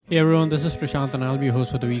Hey everyone, this is Prashant and I'll be your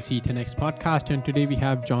host for the VC10X podcast. And today we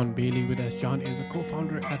have John Bailey with us. John is a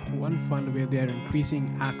co-founder at OneFund, where they are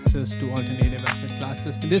increasing access to alternative asset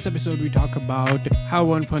classes. In this episode, we talk about how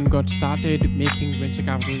OneFund got started, making venture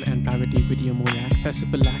capital and private equity a more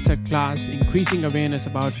accessible asset class, increasing awareness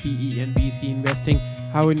about PE and VC investing,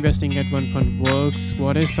 how investing at OneFund works,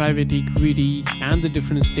 what is private equity and the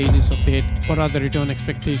different stages of it, what are the return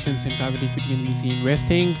expectations in private equity and VC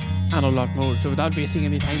investing, and a lot more. So without wasting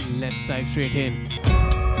any time, let's dive straight in.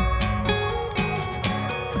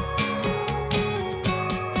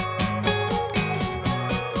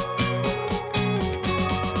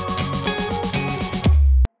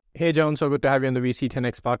 Hey John, so good to have you on the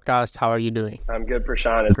VC10X podcast. How are you doing? I'm good,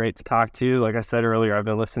 Prashant. It's great to talk to you. Like I said earlier, I've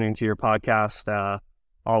been listening to your podcast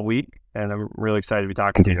all week, and I'm really excited to be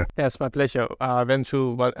talking to you. Yes, my pleasure. I went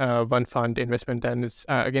through OneFund investment, and it's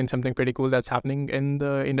again something pretty cool that's happening in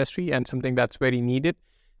the industry and something that's very needed.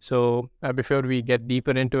 So before we get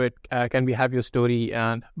deeper into it, can we have your story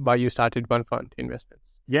and why you started OneFund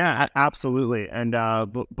investments? Yeah, absolutely. And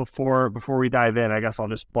before we dive in, I guess I'll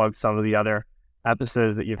just plug some of the other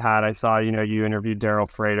episodes that you've had. I saw, you interviewed Daryl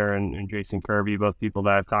Frater and Jason Kirby, both people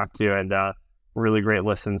that I've talked to, and really great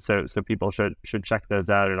listens. So people should check those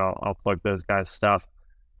out, and I'll plug those guys' stuff.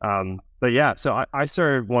 But yeah, so I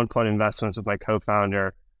started OneFund Investments with my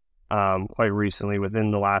co-founder quite recently, within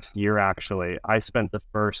the last year, actually. I spent the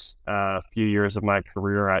first few years of my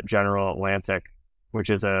career at General Atlantic, which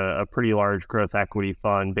is a pretty large growth equity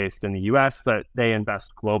fund based in the US, but they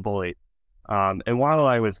invest globally. And while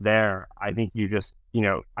I was there, I think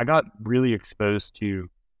I got really exposed to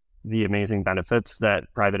the amazing benefits that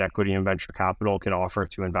private equity and venture capital can offer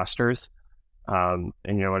to investors. And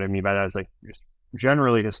what I mean by that is just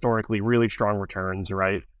generally historically really strong returns,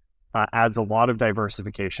 right? Adds a lot of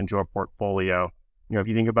diversification to a portfolio. If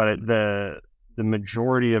you think about it, the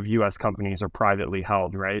majority of US companies are privately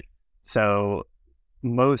held, right? So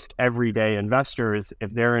most everyday investors,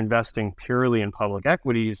 if they're investing purely in public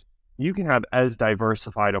equities, you can have as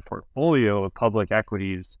diversified a portfolio of public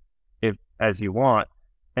equities as you want,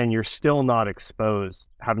 and you're still not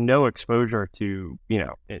have no exposure to,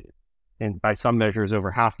 and by some measures over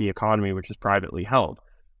half the economy, which is privately held,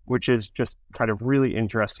 which is just kind of really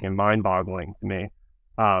interesting and mind-boggling to me.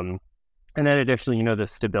 And then additionally, the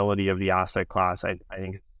stability of the asset class, I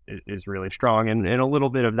think is really strong. And a little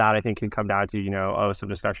bit of that, I think, can come down to, some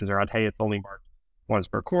discussions around, hey, it's only marked once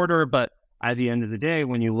per quarter. But at the end of the day,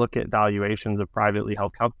 when you look at valuations of privately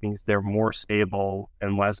held companies, they're more stable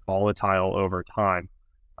and less volatile over time.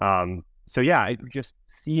 So yeah, just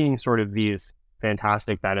seeing sort of these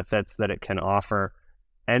fantastic benefits that it can offer,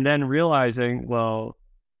 and then realizing, well,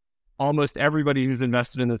 almost everybody who's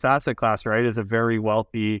invested in this asset class, right, is a very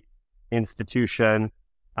wealthy institution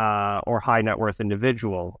or high net worth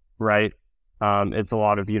individual, right? It's a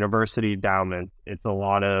lot of university endowments. It's a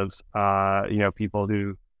lot of people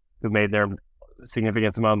who made their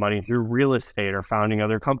significant amount of money through real estate or founding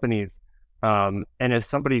other companies. And as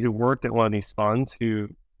somebody who worked at one of these funds who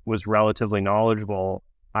was relatively knowledgeable,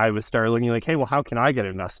 I was started looking like, hey, well, how can I get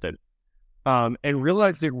invested? And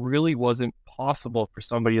realized it really wasn't possible for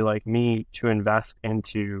somebody like me to invest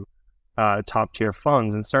into top tier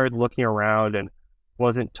funds, and started looking around and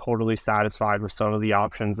wasn't totally satisfied with some of the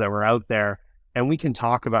options that were out there. And we can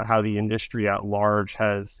talk about how the industry at large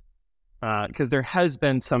has, because there has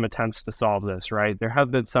been some attempts to solve this, right? There have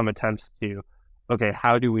been some attempts to, okay,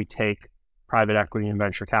 how do we take private equity and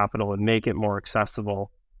venture capital and make it more accessible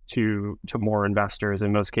to more investors,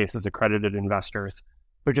 in most cases accredited investors?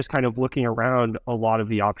 But just kind of looking around, a lot of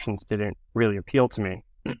the options didn't really appeal to me.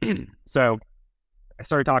 So I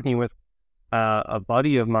started talking with a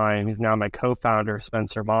buddy of mine who's now my co-founder,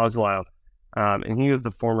 Spencer Moslow, and he was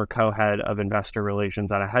the former co-head of investor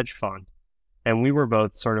relations at a hedge fund. And we were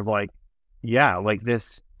both sort of like, yeah, like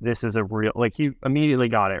this is a real, like, he immediately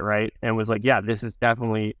got it, right? And was like, yeah, this is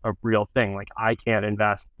definitely a real thing. Like, I can't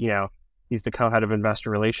invest, he's the co-head of investor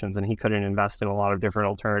relations, and he couldn't invest in a lot of different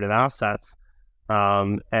alternative assets.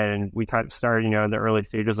 And we kind of started, in the early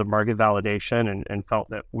stages of market validation, and felt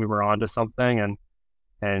that we were onto something,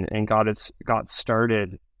 and got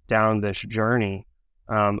started down this journey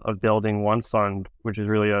of building OneFund, which is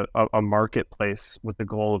really a marketplace with the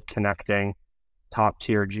goal of connecting top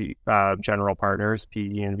tier general partners,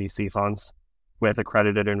 PE and VC funds, with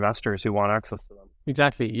accredited investors who want access to them.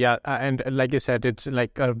 Exactly. Yeah. And like you said, it's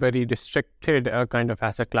like a very restricted kind of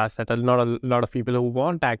asset class that not a lot of people who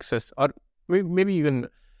want access, or maybe even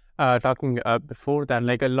talking before that,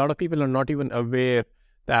 like a lot of people are not even aware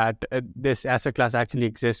that this asset class actually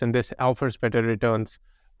exists, and this offers better returns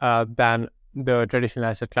than the traditional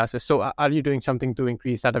asset classes. So are you doing something to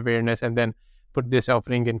increase that awareness and then put this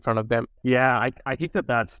offering in front of them? Yeah, I think that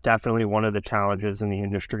that's definitely one of the challenges in the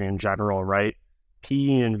industry in general, right?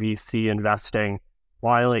 PE and VC investing,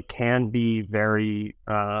 while it can be very,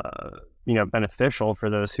 beneficial for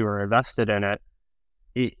those who are invested in it,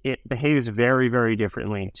 it behaves very, very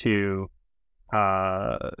differently to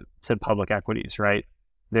public equities, right?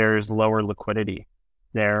 There's lower liquidity.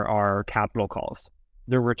 There are capital calls.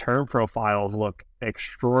 The return profiles look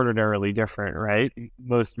extraordinarily different, right?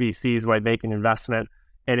 Most VCs might make an investment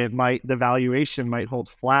and the valuation might hold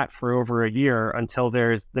flat for over a year until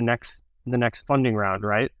there's the next funding round,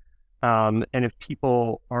 right? And if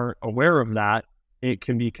people aren't aware of that, it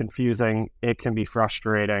can be confusing. It can be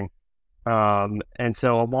frustrating. And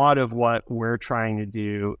so a lot of what we're trying to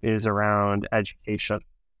do is around education.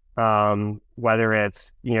 Whether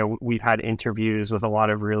it's, we've had interviews with a lot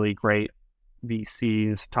of really great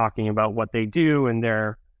VCs talking about what they do and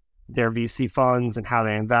their VC funds and how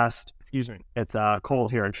they invest. Excuse me. It's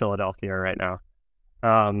cold here in Philadelphia right now.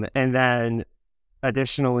 And then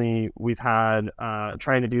additionally, we've had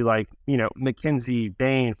trying to do McKinsey,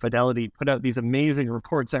 Bain, Fidelity put out these amazing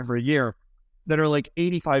reports every year that are like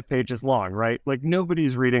 85 pages long, right? Like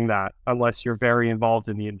nobody's reading that unless you're very involved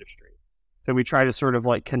in the industry. So we try to sort of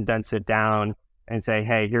like condense it down and say,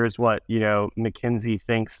 hey, here's what, McKinsey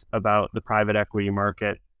thinks about the private equity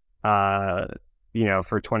market, for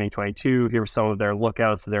 2022. Here's some of their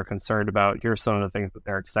lookouts that they're concerned about. Here's some of the things that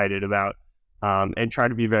they're excited about. And try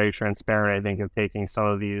to be very transparent, I think, of taking some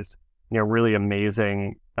of these, really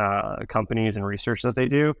amazing companies and research that they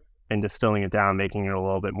do and distilling it down, making it a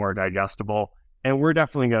little bit more digestible. And we're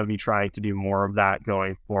definitely going to be trying to do more of that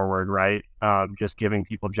going forward, right? Just giving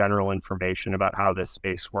people general information about how this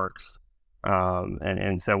space works.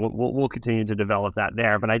 And so we'll continue to develop that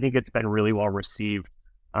there. But I think it's been really well received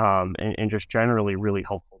and just generally really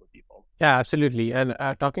helpful to people. Yeah, absolutely. And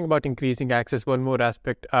talking about increasing access, one more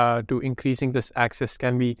aspect to increasing this access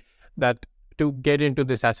can be that to get into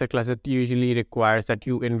this asset class, it usually requires that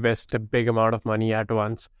you invest a big amount of money at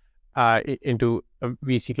once into a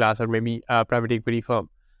VC class or maybe a private equity firm.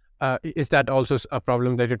 Is that also a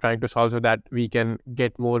problem that you're trying to solve so that we can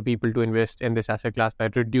get more people to invest in this asset class by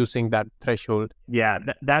reducing that threshold? Yeah,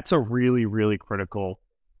 that's a really, really critical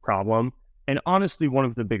problem. And honestly, one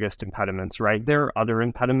of the biggest impediments, right? There are other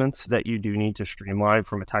impediments that you do need to streamline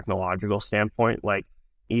from a technological standpoint, like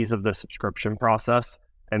ease of the subscription process.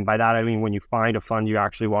 And by that, I mean, when you find a fund you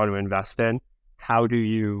actually want to invest in, how do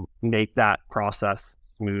you make that process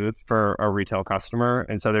smooth for a retail customer?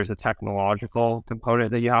 And so there's a technological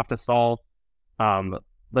component that you have to solve.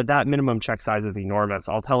 But that minimum check size is enormous.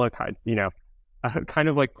 I'll tell a kind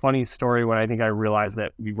of like funny story when I think I realized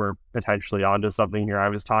that we were potentially onto something here. I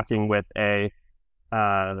was talking with a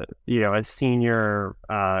senior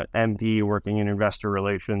MD working in investor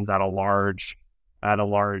relations at a large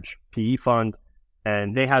PE fund,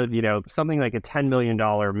 and they had something like a $10 million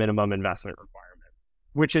minimum investment requirement,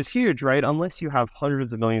 which is huge, right? Unless you have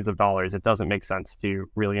hundreds of millions of dollars, it doesn't make sense to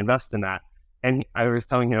really invest in that. And I was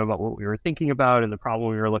telling him about what we were thinking about and the problem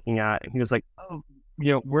we were looking at, and he was like, "Oh,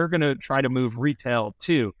 we're going to try to move retail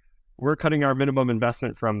too. We're cutting our minimum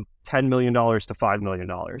investment from $10 million to $5 million.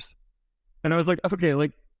 And I was like, okay,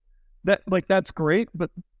 that's great, but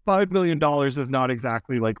 $5 million is not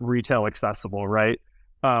exactly like retail accessible, right?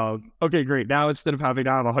 Okay, great. Now instead of having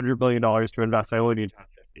to have $100 million to invest, I only need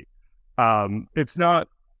 50.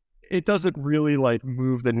 It doesn't really like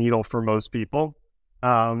move the needle for most people.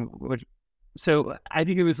 So I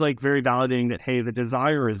think it was like very validating that, hey, the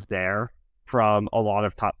desire is there from a lot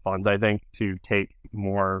of top funds, I think, to take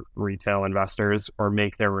more retail investors or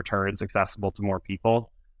make their returns accessible to more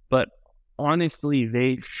people. But honestly,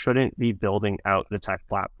 they shouldn't be building out the tech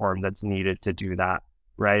platform that's needed to do that,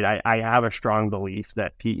 right? I have a strong belief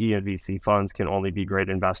that PE and VC funds can only be great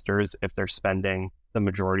investors if they're spending the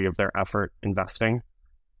majority of their effort investing.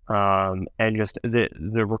 And just the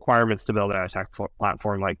requirements to build out a tech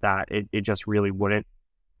platform like that, it just really wouldn't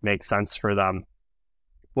make sense for them.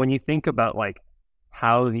 When you think about like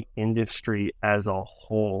how the industry as a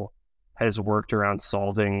whole has worked around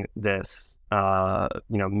solving this,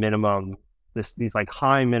 these like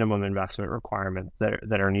high minimum investment requirements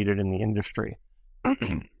that are needed in the industry,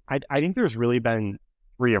 I think there's really been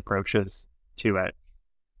three approaches to it.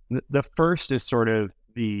 The first is sort of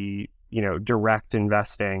the, direct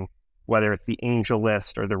investing, whether it's the angel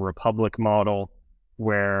list or the Republic model,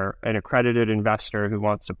 where an accredited investor who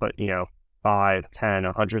wants to put, $5,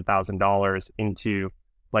 $10, $100,000 into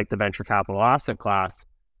like the venture capital asset class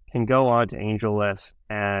can go on to AngelList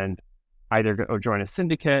and either go join a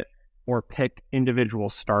syndicate or pick individual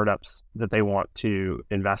startups that they want to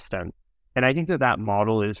invest in. And I think that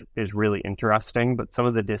model is really interesting, but some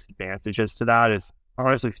of the disadvantages to that is,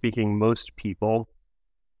 honestly speaking, most people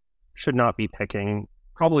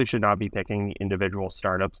probably should not be picking individual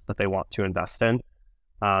startups that they want to invest in.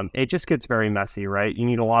 It just gets very messy, right? You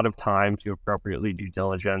need a lot of time to appropriately due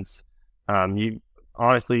diligence.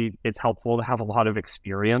 Honestly, it's helpful to have a lot of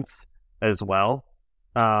experience as well.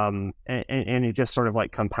 And it just sort of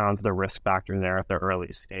like compounds the risk factor there at the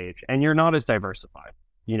early stage. And you're not as diversified.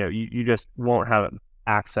 You just won't have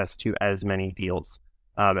access to as many deals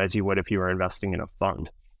as you would if you were investing in a fund.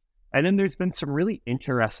 And then there's been some really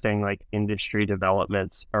interesting like industry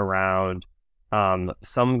developments around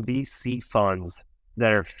some VC funds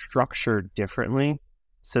that are structured differently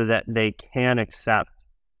so that they can accept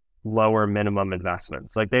lower minimum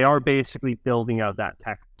investments. Like they are basically building out that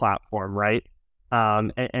tech platform, right?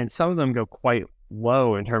 And some of them go quite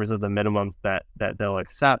low in terms of the minimums that they'll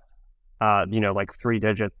accept, like 3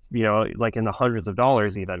 digits, like in the hundreds of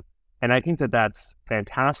dollars even. And I think that that's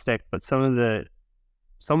fantastic. But some of the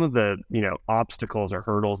obstacles or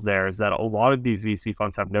hurdles there is that a lot of these VC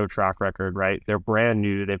funds have no track record, right? They're brand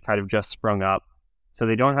new. They've kind of just sprung up. So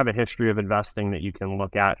they don't have a history of investing that you can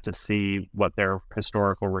look at to see what their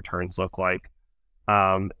historical returns look like.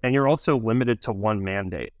 And you're also limited to one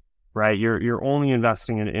mandate, right? You're only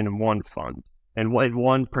investing in one fund and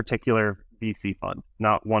one particular VC fund,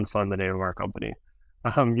 not OneFund, the name of our company.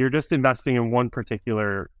 You're just investing in one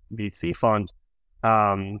particular VC fund,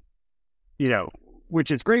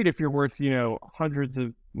 which is great if you're worth, hundreds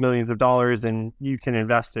of millions of dollars and you can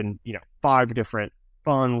invest in, 5 different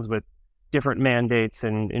funds with different mandates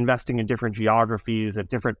and investing in different geographies at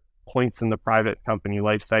different points in the private company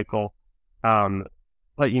life cycle. But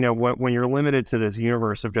when you're limited to this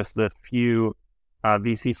universe of just the few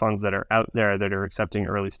VC funds that are out there that are accepting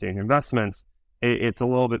early stage investments, it's a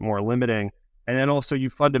little bit more limiting. And then also you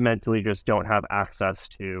fundamentally just don't have access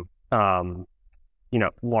to,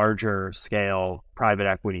 larger scale private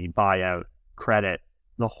equity, buyout, credit,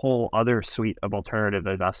 the whole other suite of alternative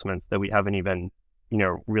investments that we haven't even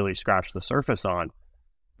really scratched the surface on.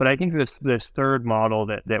 But I think this third model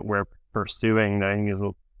that we're pursuing that I think is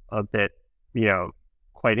a bit,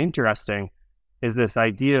 quite interesting is this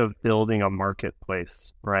idea of building a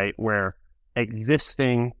marketplace, right? Where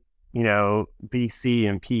existing, VC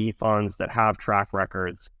and PE funds that have track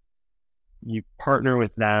records, you partner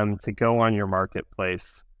with them to go on your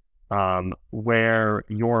marketplace where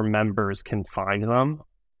your members can find them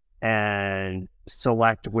and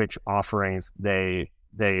select which offerings they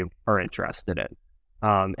are interested in.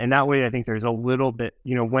 And that way, I think there's a little bit,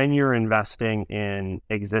 when you're investing in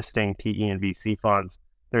existing PE and VC funds,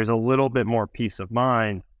 there's a little bit more peace of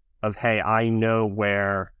mind of, hey, I know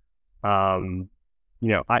where, I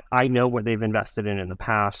know what they've invested in the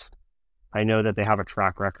past. I know that they have a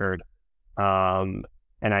track record. And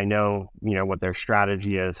I know, what their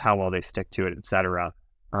strategy is, how well they stick to it, et cetera.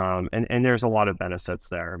 And there's a lot of benefits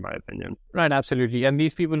there, in my opinion. Right, absolutely. And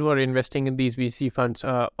these people who are investing in these VC funds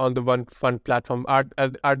on the OneFund platform,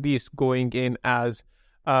 are these going in as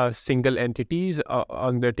single entities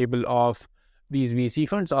on the table of these VC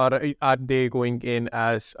funds, or are they going in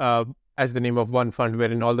as the name of OneFund,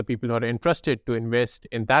 wherein all the people who are interested to invest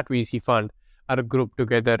in that VC fund are grouped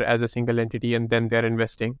together as a single entity, and then they're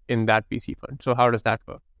investing in that VC fund? So how does that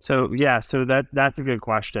work? So that's a good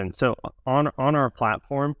question. So on our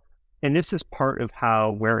platform, and this is part of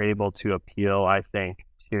how we're able to appeal, I think,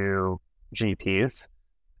 to GPs,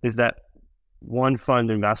 is that OneFund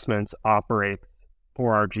Investments operates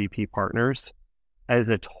for our GP partners as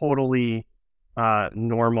a totally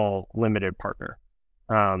normal limited partner.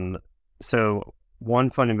 So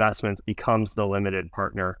OneFund Investments becomes the limited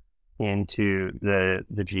partner into the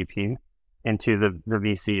GP, into the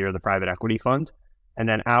VC or the private equity fund. And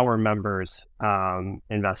then our members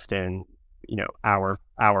invest in,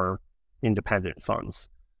 our independent funds.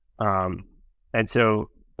 And so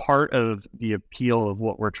part of the appeal of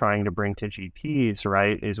what we're trying to bring to GPs,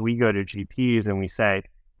 right, is we go to GPs and we say,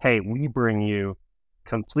 hey, we bring you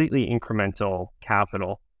completely incremental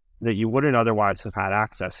capital that you wouldn't otherwise have had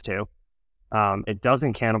access to. It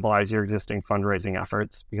doesn't cannibalize your existing fundraising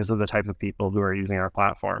efforts because of the type of people who are using our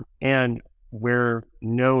platform. And we're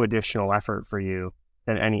no additional effort for you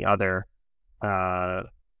than any other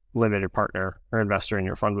limited partner or investor in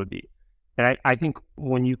your fund would be. And I think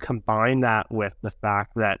when you combine that with the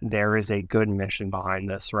fact that there is a good mission behind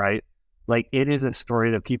this, right? Like it is a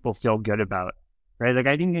story that people feel good about, right? Like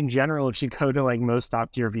I think in general, if you go to like most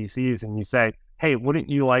top tier VCs and you say, hey, wouldn't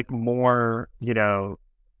you like more,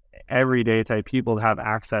 everyday type people to have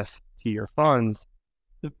access to your funds?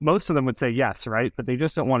 most of them would say yes, right? But they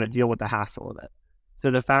just don't want to deal with the hassle of it.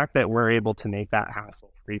 So the fact that we're able to make that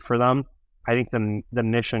hassle free for them, I think the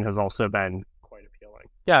mission has also been quite appealing.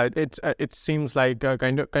 Yeah, it seems like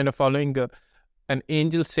kind of following an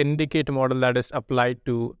angel syndicate model that is applied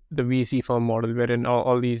to the VC firm model, wherein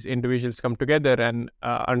all these individuals come together and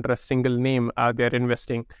under a single name, they're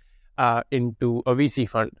investing into a VC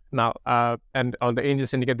fund now. And on the angel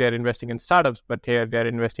syndicate, they're investing in startups, but here they're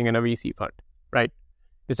investing in a VC fund, right?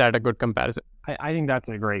 Is that a good comparison? I think that's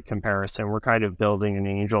a great comparison. We're kind of building an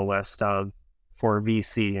angel list for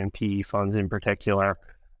VC and PE funds in particular.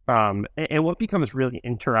 And what becomes really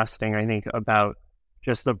interesting, I think, about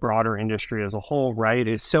just the broader industry as a whole, right,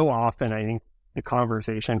 is so often I think the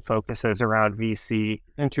conversation focuses around VC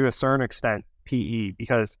and to a certain extent PE,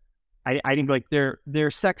 because I think like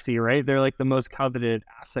they're sexy, right? They're like the most coveted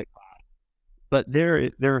asset class. But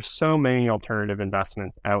there are so many alternative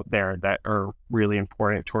investments out there that are really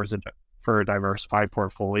important for a diversified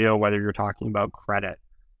portfolio, whether you're talking about credit,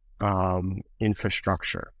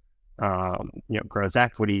 infrastructure, growth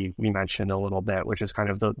equity, we mentioned a little bit, which is kind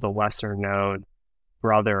of the lesser known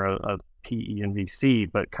brother of PE and VC,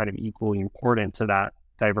 but kind of equally important to that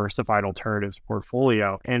diversified alternatives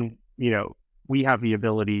portfolio. And, we have the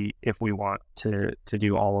ability, if we want to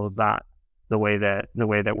do all of that the way that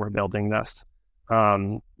we're building this.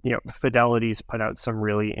 Fidelity's put out some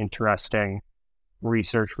really interesting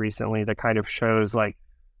research recently that kind of shows as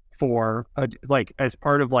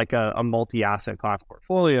part of a multi-asset class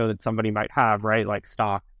portfolio that somebody might have, right? Like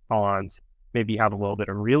stocks, bonds, maybe have a little bit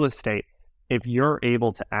of real estate. If you're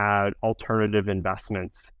able to add alternative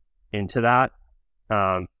investments into that,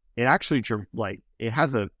 it actually it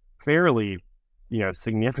has a fairly,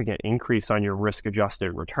 significant increase on your risk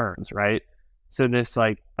adjusted returns, right? So this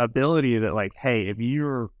ability that hey, if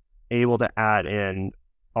you're able to add in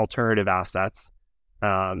alternative assets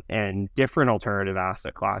and different alternative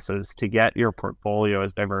asset classes to get your portfolio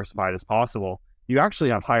as diversified as possible, you actually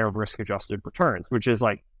have higher risk adjusted returns, which is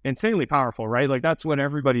insanely powerful, right? That's what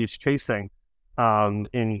everybody's chasing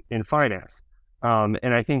in finance. And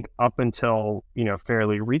I think up until,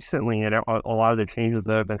 fairly recently, and a lot of the changes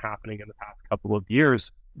that have been happening in the past couple of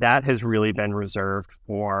years, that has really been reserved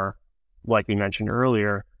for, like we mentioned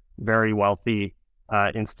earlier, very wealthy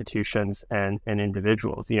institutions and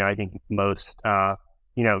individuals. I think most,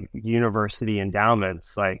 university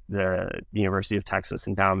endowments, like the University of Texas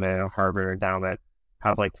endowment or Harvard endowment,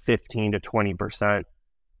 have 15 to 20%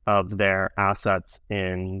 of their assets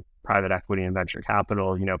in private equity and venture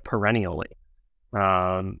capital, perennially.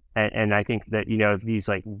 And I think that, these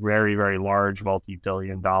very, very large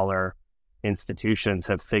multi-billion-dollar institutions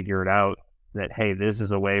have figured out that, hey, this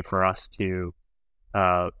is a way for us to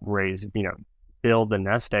build the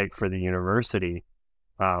nest egg for the university.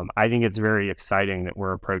 I think it's very exciting that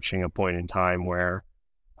we're approaching a point in time where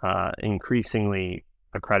increasingly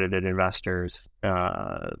accredited investors,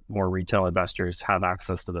 more retail investors have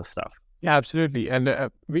access to this stuff. Yeah, absolutely.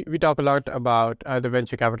 And we talk a lot about the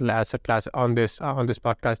venture capital asset class on this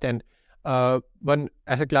podcast. And one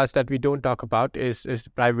asset class that we don't talk about is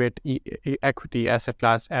the private equity asset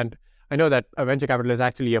class. And I know that venture capital is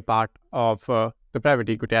actually a part of the private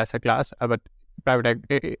equity asset class, but private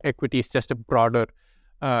equity is just a broader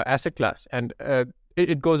asset class. And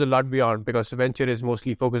it goes a lot beyond, because venture is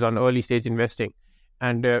mostly focused on early stage investing.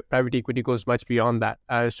 And private equity goes much beyond that.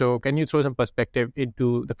 So can you throw some perspective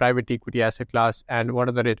into the private equity asset class, and what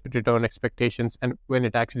are the return expectations, and when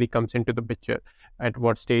it actually comes into the picture, at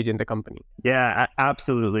what stage in the company? Yeah,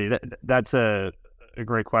 absolutely. That's a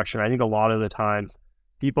great question. I think a lot of the times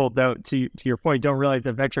people don't, to your point, don't realize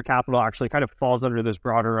that venture capital actually kind of falls under this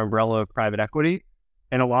broader umbrella of private equity.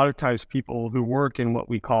 And a lot of times people who work in what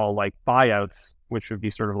we call buyouts, which would be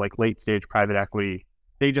sort of late stage private equity,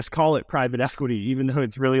 they just call it private equity, even though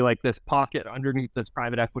it's really this pocket underneath this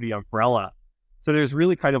private equity umbrella. So there's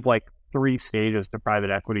really kind of three stages to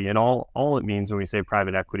private equity. And all it means when we say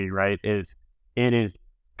private equity, right, is it is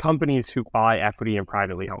companies who buy equity in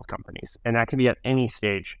privately held companies. And that can be at any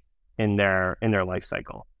stage in their life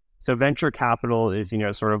cycle. So venture capital is,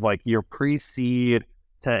 sort of your pre-seed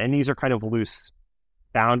and these are kind of loose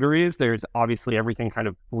boundaries. There's obviously everything kind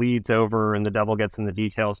of bleeds over and the devil gets in the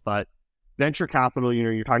details, but venture capital,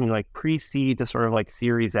 you're talking pre-seed to sort of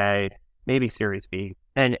Series A, maybe Series B.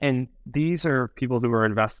 And these are people who are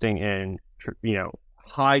investing in,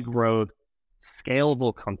 high growth,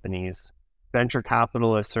 scalable companies. Venture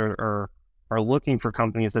capitalists are looking for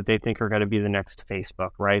companies that they think are going to be the next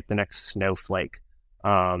Facebook, right? The next Snowflake,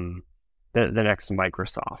 the next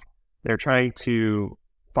Microsoft. They're trying to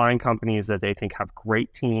find companies that they think have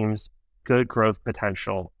great teams, good growth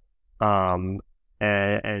potential,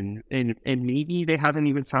 and maybe they haven't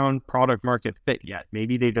even found product market fit yet.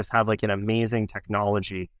 Maybe they just have like an amazing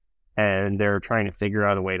technology and they're trying to figure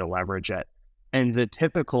out a way to leverage it. And the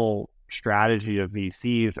typical strategy of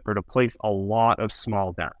VCs are to place a lot of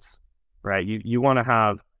small bets, right? You want to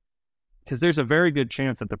have, because there's a very good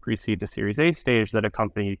chance at the pre-seed to Series A stage that a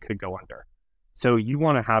company could go under. So you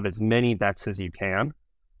want to have as many bets as you can.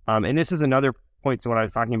 And this is another point to what I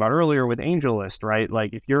was talking about earlier with AngelList, right?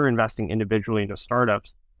 Like if you're investing individually into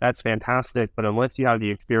startups, that's fantastic. But unless you have the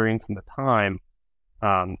experience and the time,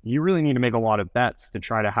 you really need to make a lot of bets to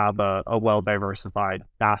try to have a well-diversified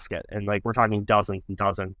basket. And like we're talking dozens and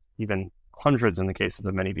dozens, even hundreds in the case of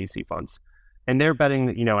the many VC funds. And they're betting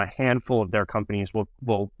that, a handful of their companies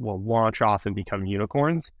will launch off and become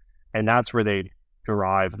unicorns. And that's where they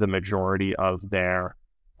derive the majority of their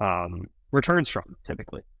returns from,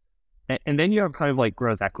 typically. And then you have kind of like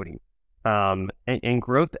growth equity. And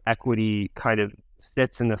growth equity kind of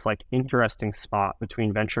sits in this like interesting spot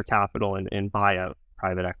between venture capital and buyout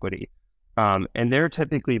private equity. And they're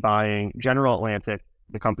typically buying General Atlantic.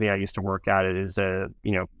 The company I used to work at, it is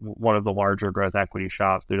one of the larger growth equity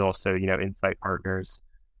shops. There's also, Insight Partners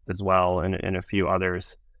as well, and a few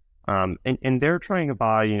others. And they're trying to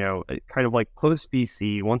buy, kind of like post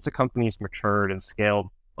VC, once the company's matured and scaled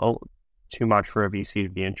too much for a VC to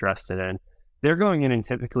be interested in, they're going in and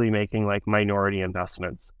typically making like minority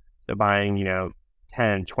investments. So buying,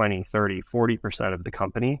 10, 20, 30, 40% of the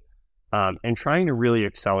company, and trying to really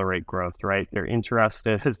accelerate growth, right? They're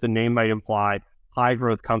interested, as the name might imply, high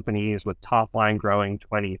growth companies with top line growing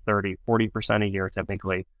 20, 30, 40% a year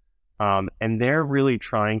typically. And they're really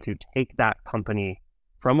trying to take that company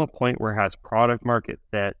from a point where it has product market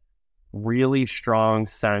fit, really strong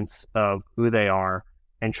sense of who they are,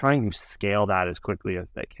 and trying to scale that as quickly as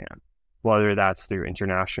they can, whether that's through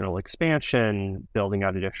international expansion, building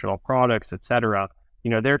out additional products, et cetera.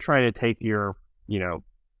 They're trying to take your,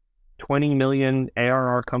 20 million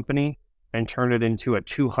ARR company and turn it into a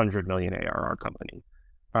 200 million ARR company.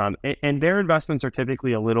 And their investments are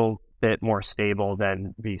typically a little bit more stable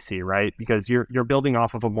than VC, right? Because you're building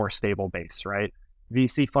off of a more stable base, right?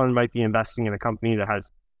 VC fund might be investing in a company that has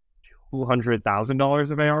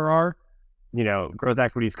 $200,000 of ARR. Growth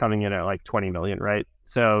equity is coming in at like 20 million, right?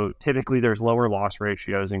 So typically there's lower loss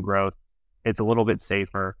ratios in growth. It's a little bit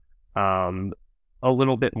safer, a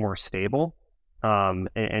little bit more stable, and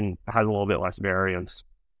has a little bit less variance.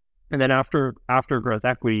 And then after growth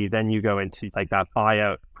equity, then you go into like that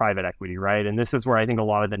buyout private equity, right? And this is where I think a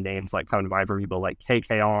lot of the names like come to mind for people like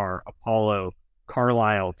KKR, Apollo,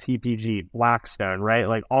 Carlyle, TPG, Blackstone, right?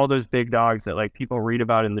 Like all those big dogs that like people read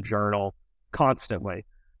about in the journal constantly.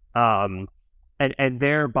 And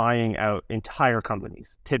they're buying out entire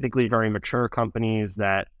companies, typically very mature companies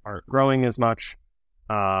that aren't growing as much.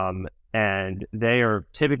 And they are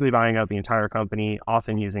typically buying out the entire company,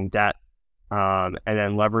 often using debt, and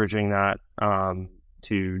then leveraging that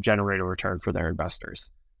to generate a return for their investors.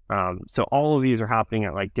 So all of these are happening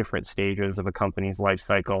at like different stages of a company's life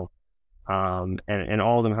cycle. And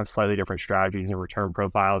all of them have slightly different strategies and return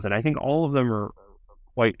profiles. And I think all of them are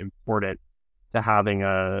quite important to having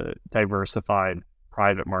a diversified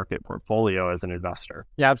private market portfolio as an investor.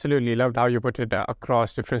 Yeah, absolutely. Loved how you put it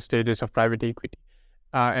across different stages of private equity.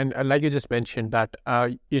 And like you just mentioned that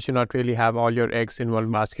you should not really have all your eggs in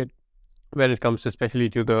one basket when it comes especially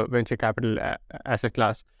to the venture capital asset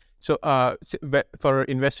class. So for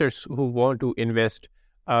investors who want to invest,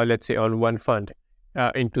 let's say on OneFund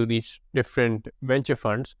into these different venture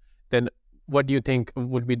funds, then what do you think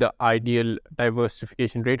would be the ideal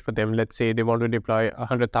diversification rate for them? Let's say they want to deploy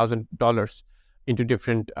 $100,000 into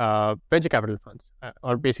different venture capital funds,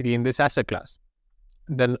 or basically in this asset class.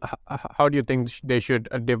 Then how do you think they should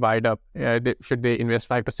divide up? Should they invest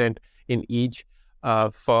 5% in each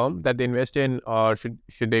firm that they invest in, or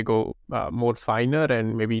should they go more finer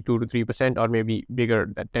and maybe 2 to 3%, or maybe bigger,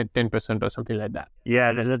 10% or something like that?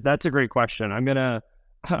 Yeah, that's a great question. I'm gonna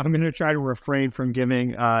try to refrain from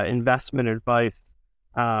giving investment advice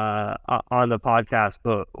on the podcast,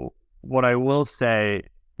 but what I will say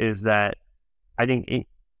is that I think,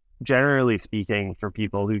 generally speaking, for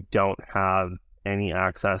people who don't have any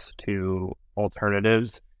access to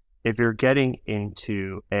alternatives, if you're getting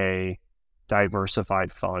into a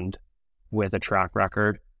diversified fund with a track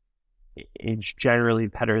record, it's generally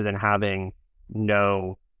better than having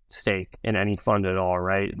no stake in any fund at all,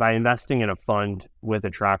 right? By investing in a fund with a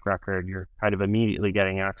track record, you're kind of immediately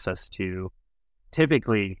getting access to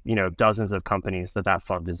typically, dozens of companies that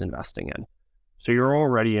fund is investing in. So you're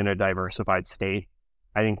already in a diversified state.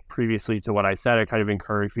 I think previously to what I said, I kind of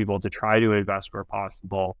encourage people to try to invest where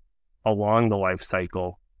possible along the life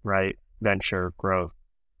cycle, right? venture growth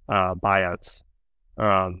buyouts,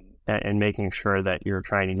 and making sure that you're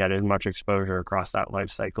trying to get as much exposure across that life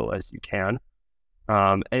cycle as you can.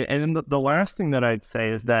 And then the last thing that I'd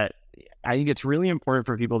say is that I think it's really important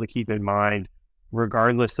for people to keep in mind,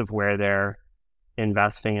 regardless of where they're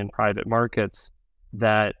investing in private markets,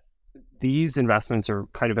 that these investments are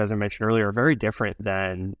kind of, as I mentioned earlier, very different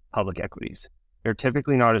than public equities. They're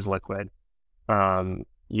typically not as liquid.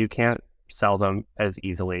 You can't sell them as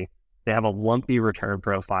easily. They have a lumpy return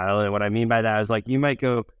profile. And what I mean by that is, like, you might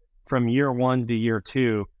go from year 1 to year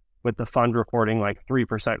 2 with the fund reporting like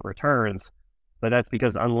 3% returns, but that's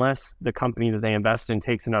because unless the company that they invest in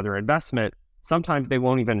takes another investment, sometimes they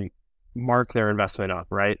won't even mark their investment up,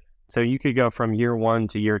 right? So you could go from year 1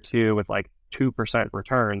 to year 2 with like 2%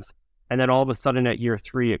 returns, and then all of a sudden at year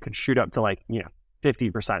 3, it could shoot up to like,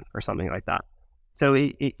 50% or something like that. So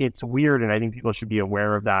it's weird, and I think people should be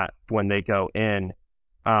aware of that when they go in.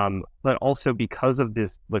 But also, because of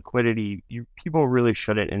this liquidity, people really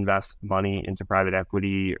shouldn't invest money into private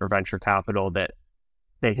equity or venture capital that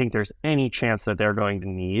they think there's any chance that they're going to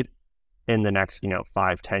need in the next,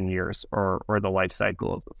 5-10 years or the life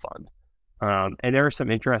cycle of the fund. And there are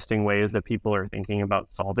some interesting ways that people are thinking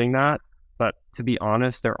about solving that. But to be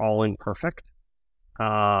honest, they're all imperfect.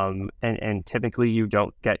 And typically you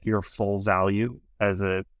don't get your full value as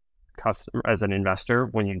a customer, as an investor,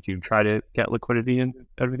 when you do try to get liquidity in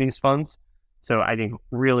these funds. So I think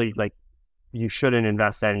really, like, you shouldn't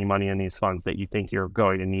invest any money in these funds that you think you're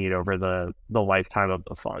going to need over the lifetime of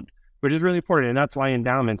the fund, which is really important. And that's why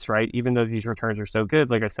endowments, right, even though these returns are so good,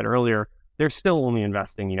 like I said earlier, they're still only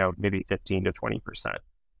investing, maybe 15 to 20%,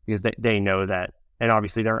 because they know that, and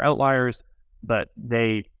obviously there are outliers, but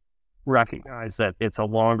they recognize that it's a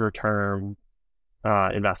longer term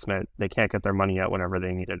investment. They can't get their money out whenever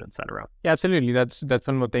they need it, et cetera. Yeah, absolutely. That's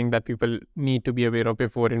one more thing that people need to be aware of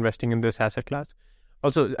before investing in this asset class.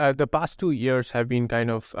 Also, the past 2 years have been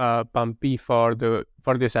kind of bumpy for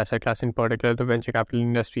this asset class, in particular the venture capital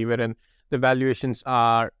industry, wherein the valuations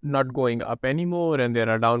are not going up anymore and there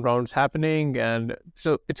are down rounds happening. And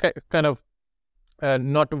so it's kind of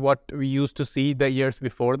not what we used to see the years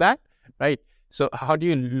before that, right? So how do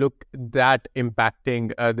you look that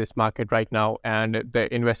impacting this market right now and the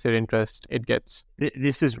investor interest it gets?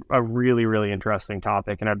 This is a really, really interesting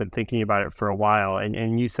topic, and I've been thinking about it for a while.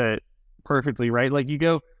 And you said it perfectly, right? Like, you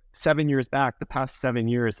go 7 years back, the past 7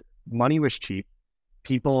 years, money was cheap.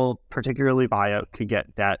 People, particularly buyout, could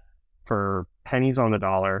get debt for pennies on the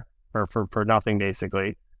dollar, or for nothing,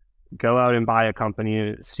 basically. Go out and buy a company.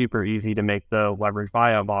 It's super easy to make the leverage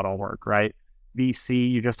buyout model work, right? VC,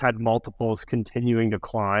 you just had multiples continuing to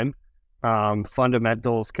climb.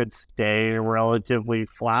 Fundamentals could stay relatively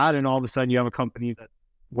flat, and all of a sudden you have a company that's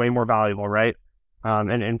way more valuable, right?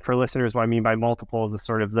 And for listeners, what I mean by multiples is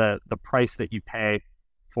sort of the price that you pay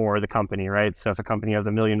for the company, right? So if a company has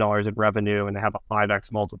 $1 million in revenue and they have a 5x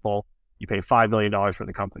multiple, you pay $5 million for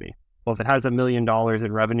the company. Well, if it has $1 million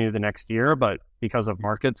in revenue the next year, but because of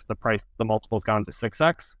markets, the multiple's gone to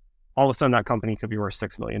 6x, all of a sudden that company could be worth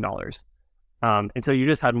 $6 million. And so you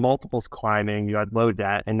just had multiples climbing, you had low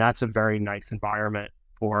debt, and that's a very nice environment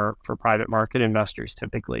for private market investors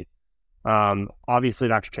typically. Obviously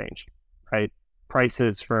that's changed, right?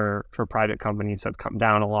 Prices for private companies have come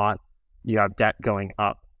down a lot. You have debt going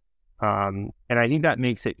up. And I think that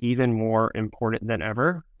makes it even more important than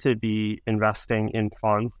ever to be investing in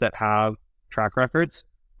funds that have track records,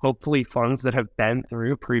 hopefully funds that have been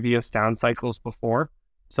through previous down cycles before.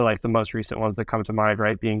 So like the most recent ones that come to mind,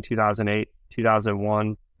 right, being 2008,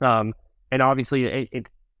 2001. And obviously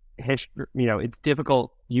it's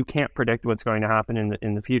difficult. You can't predict what's going to happen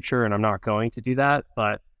in the future, and I'm not going to do that.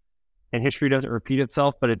 And history doesn't repeat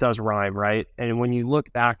itself, but it does rhyme, right? And when you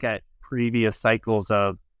look back at previous cycles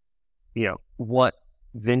of, what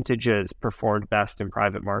vintages performed best in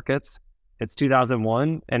private markets, it's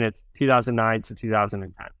 2001 and it's 2009 to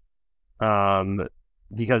 2010.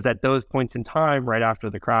 Because at those points in time, right after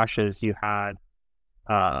the crashes, you had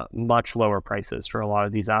much lower prices for a lot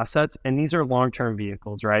of these assets. And these are long-term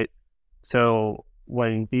vehicles, right? So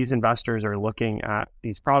when these investors are looking at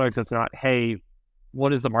these products, it's not, hey,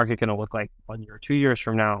 what is the market going to look like 1 year or 2 years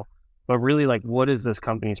from now? But really, like, what does this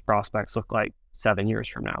company's prospects look like 7 years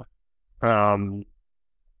from now? And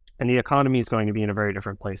the economy is going to be in a very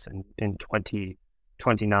different place in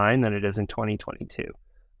 2029 than it is in 2022.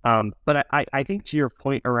 But I think to your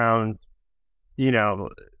point around,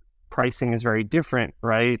 pricing is very different,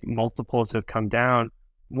 right? Multiples have come down.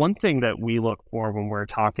 One thing that we look for when we're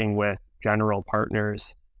talking with general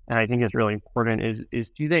partners, and I think is really important,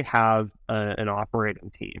 is do they have an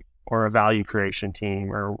operating team or a value creation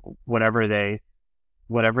team or whatever they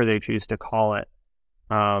whatever they choose to call it.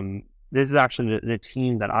 This is actually the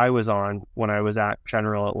team that I was on when I was at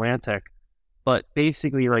General Atlantic. But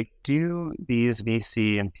basically, like, do these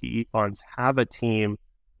VC and PE funds have a team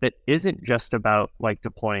that isn't just about like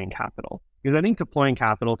deploying capital? Because I think deploying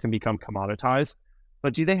capital can become commoditized,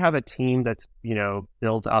 but do they have a team that's,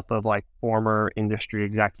 built up of like former industry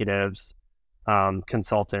executives,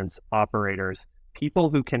 consultants, operators, people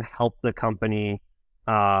who can help the company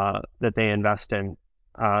that they invest in,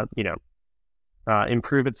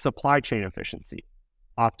 improve its supply chain efficiency,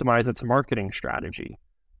 optimize its marketing strategy,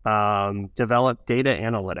 develop data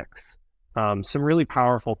analytics, some really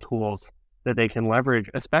powerful tools that they can leverage,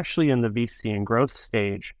 especially in the VC and growth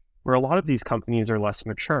stage, where a lot of these companies are less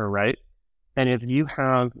mature, right? And if you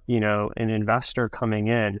have, an investor coming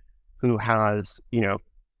in who has,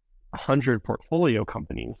 100 portfolio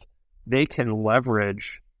companies, they can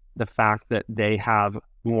leverage the fact that they have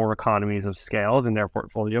more economies of scale than their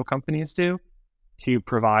portfolio companies do to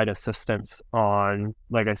provide assistance on,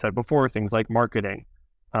 like I said before, things like marketing,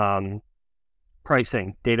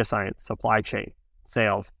 pricing, data science, supply chain,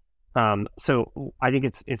 sales. So I think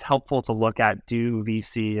it's helpful to look at, do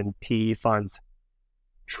VC and PE funds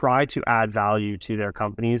try to add value to their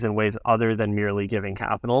companies in ways other than merely giving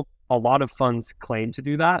capital? A lot of funds claim to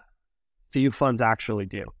do that. Few funds actually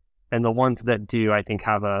do. And the ones that do, I think,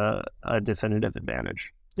 have a definitive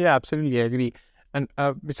advantage. Yeah, absolutely. I agree. And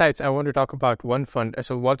besides, I want to talk about OneFund.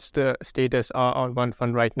 So what's the status on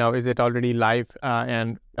OneFund right now? Is it already live?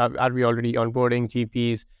 And are we already onboarding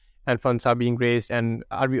GPs and funds are being raised? And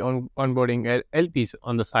are we onboarding LPs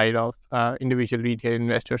on the side of individual retail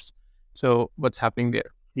investors? So what's happening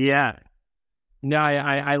there? Yeah. No,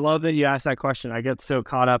 I love that you asked that question. I get so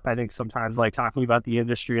caught up, I think sometimes, like talking about the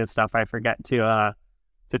industry and stuff, I forget to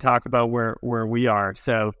talk about where we are.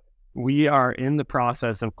 So we are in the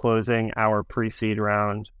process of closing our pre-seed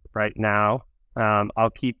round right now. I'll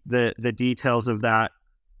keep the details of that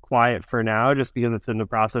quiet for now, just because it's in the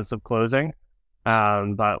process of closing.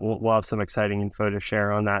 But we'll have some exciting info to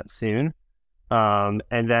share on that soon. And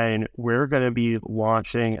then we're going to be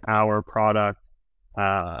launching our product.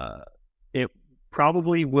 It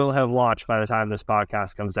probably will have launched by the time this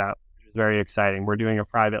podcast comes out, which is very exciting. We're doing a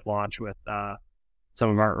private launch with some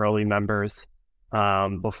of our early members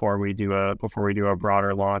before we do a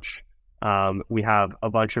broader launch. We have a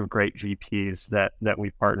bunch of great GPs that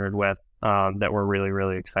we've partnered with that we're really,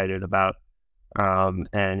 really excited about.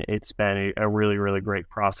 And it's been a really, really great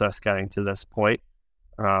process getting to this point.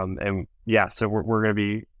 And yeah, so we're going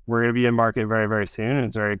to be in market very, very soon. And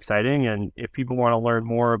it's very exciting. And if people want to learn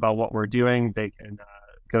more about what we're doing, they can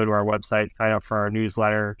go to our website, sign up for our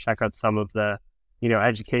newsletter, check out some of the,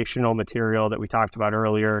 educational material that we talked about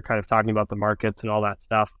earlier, kind of talking about the markets and all that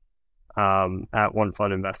stuff at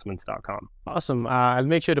onefundinvestments.com. Awesome. I'll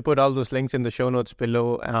make sure to put all those links in the show notes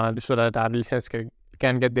below so that our listeners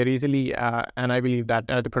can get there easily. And I believe that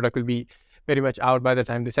the product will be very much out by the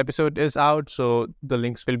time this episode is out. So the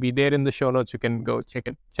links will be there in the show notes. You can go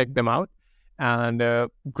check them out. And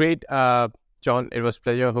great, John, it was a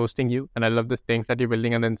pleasure hosting you. And I love the things that you're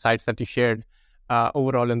building and the insights that you shared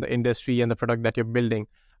overall in the industry and the product that you're building.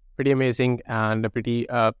 Pretty amazing, and pretty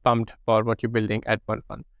pumped for what you're building at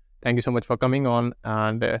OneFund. Thank you so much for coming on,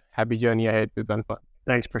 and happy journey ahead with OneFund.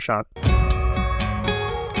 Thanks, Prashant.